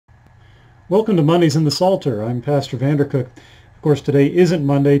Welcome to Mondays in the Psalter. I'm Pastor Vandercook. Of course, today isn't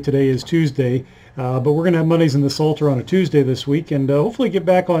Monday. Today is Tuesday. But we're going to have Mondays in the Psalter on a Tuesday this week and hopefully get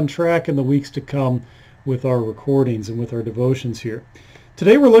back on track in the weeks to come with our recordings and with our devotions here.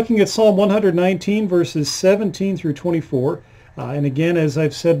 Today we're looking at Psalm 119, verses 17 through 24. And again, as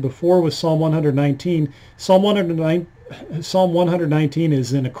I've said before with Psalm 119, Psalm 119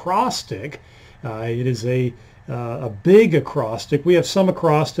 is an acrostic. It is a big acrostic. We have some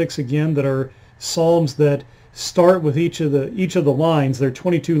acrostics, again, that are psalms that start with each of the lines. They're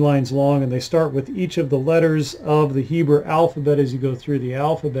 22 lines long, and they start with each of the letters of the Hebrew alphabet as you go through the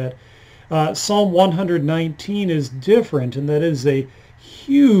alphabet. Psalm 119 is different, and that is a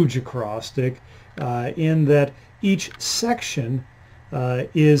huge acrostic in that each section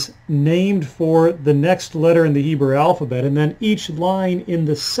is named for the next letter in the Hebrew alphabet, and then each line in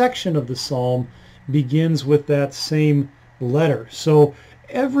the section of the psalm begins with that same letter. So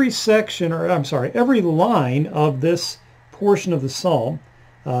every line of this portion of the psalm,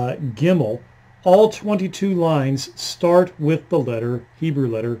 Gimel, all 22 lines start with the Hebrew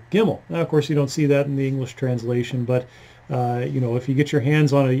letter Gimel. Now, of course, you don't see that in the English translation, but if you get your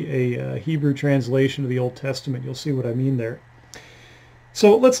hands on a Hebrew translation of the Old Testament, you'll see what I mean there.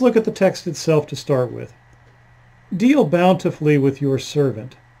 So let's look at the text itself to start with. Deal bountifully with your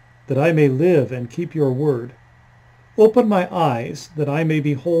servant, that I may live and keep your word. Open my eyes, that I may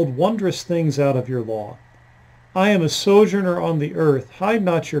behold wondrous things out of your law. I am a sojourner on the earth. Hide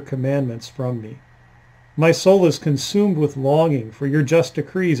not your commandments from me. My soul is consumed with longing for your just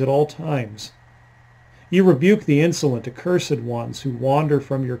decrees at all times. You rebuke the insolent, accursed ones who wander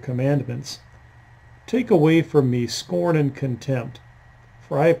from your commandments. Take away from me scorn and contempt,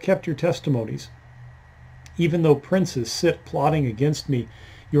 for I have kept your testimonies. Even though princes sit plotting against me,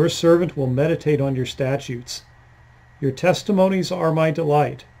 your servant will meditate on your statutes. Your testimonies are my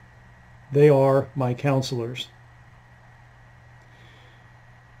delight. They are my counselors.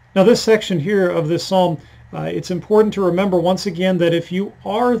 Now, this section here of this psalm, it's important to remember once again that if you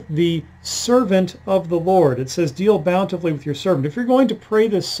are the servant of the Lord, it says, deal bountifully with your servant. If you're going to pray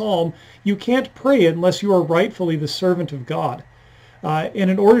this psalm, you can't pray it unless you are rightfully the servant of God.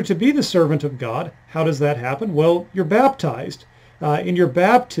 And in order to be the servant of God, how does that happen? Well, you're baptized. In your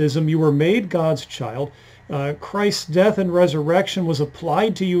baptism, you were made God's child. Christ's death and resurrection was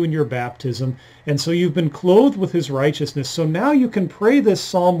applied to you in your baptism, and so you've been clothed with his righteousness. So now you can pray this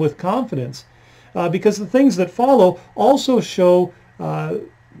psalm with confidence, because the things that follow also show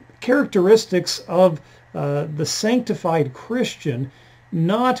characteristics of the sanctified Christian,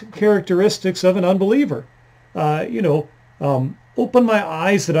 not characteristics of an unbeliever. Open my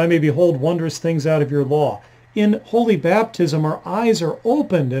eyes that I may behold wondrous things out of your law. In holy baptism, our eyes are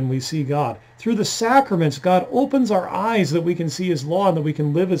opened and we see God. Through the sacraments, God opens our eyes that we can see his law and that we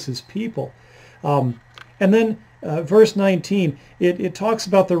can live as his people. And then verse 19, it talks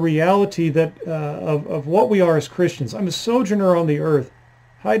about the reality that of what we are as Christians. I'm a sojourner on the earth.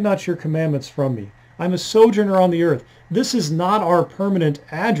 Hide not your commandments from me. I'm a sojourner on the earth. This is not our permanent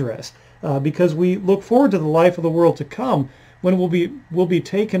address because we look forward to the life of the world to come when we'll be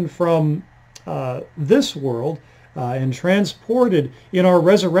taken from this world and transported in our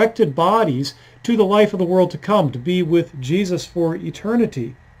resurrected bodies to the life of the world to come, to be with Jesus for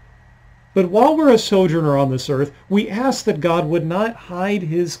eternity. But while we're a sojourner on this earth, we ask that God would not hide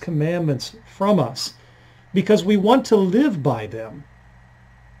his commandments from us because we want to live by them.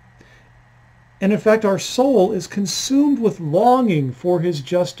 And in fact, our soul is consumed with longing for his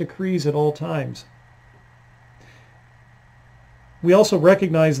just decrees at all times. We also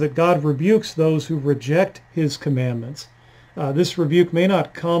recognize that God rebukes those who reject his commandments. This rebuke may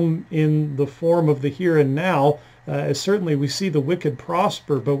not come in the form of the here and now, as certainly we see the wicked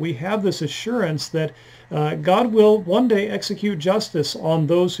prosper, but we have this assurance that God will one day execute justice on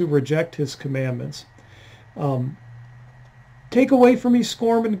those who reject his commandments. Take away from me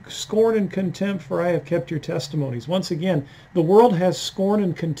scorn and contempt, for I have kept your testimonies. Once again, the world has scorn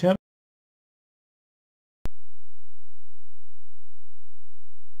and contempt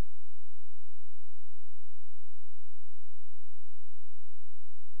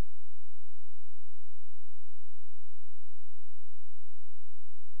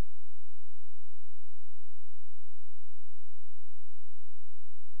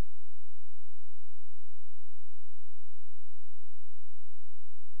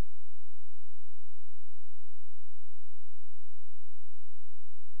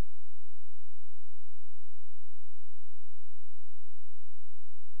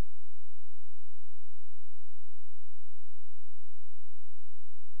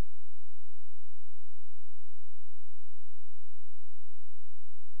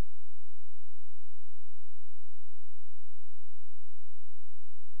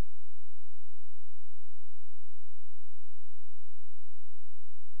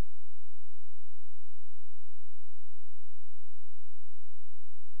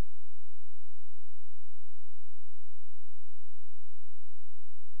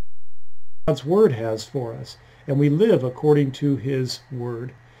God's word has for us, and we live according to his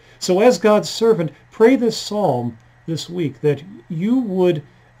word. So as God's servant, pray this psalm this week that you would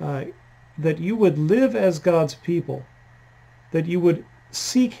live as God's people, that you would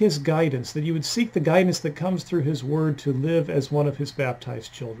seek his guidance, that you would seek the guidance that comes through his word to live as one of his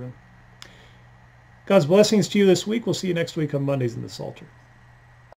baptized children. God's blessings to you this week. We'll see you next week on Mondays in the Psalter.